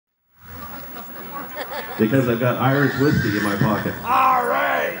because I've got Irish whiskey in my pocket. All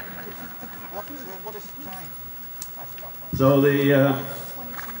right. What is the time? So the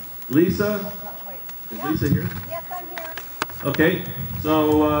Lisa, is Lisa here? Yes, I'm here. Okay,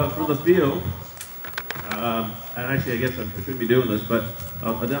 so for the field, and actually I guess I shouldn't be doing this, but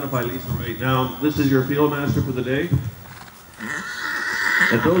I'll identify Lisa right now. This is your field master for the day.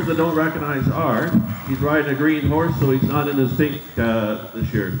 And those that don't recognize R, he's riding a green horse, so he's not in his pink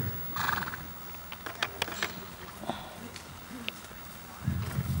this year.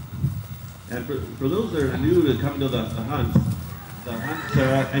 And for those that are new to come to the hunt,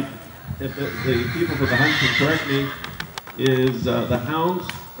 and if the people for the hunt can correct me, is the hounds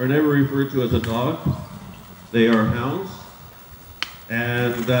are never referred to as a dog. They are hounds,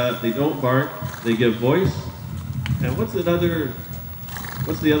 and they don't bark. They give voice. And what's the other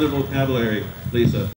vocabulary, Lisa?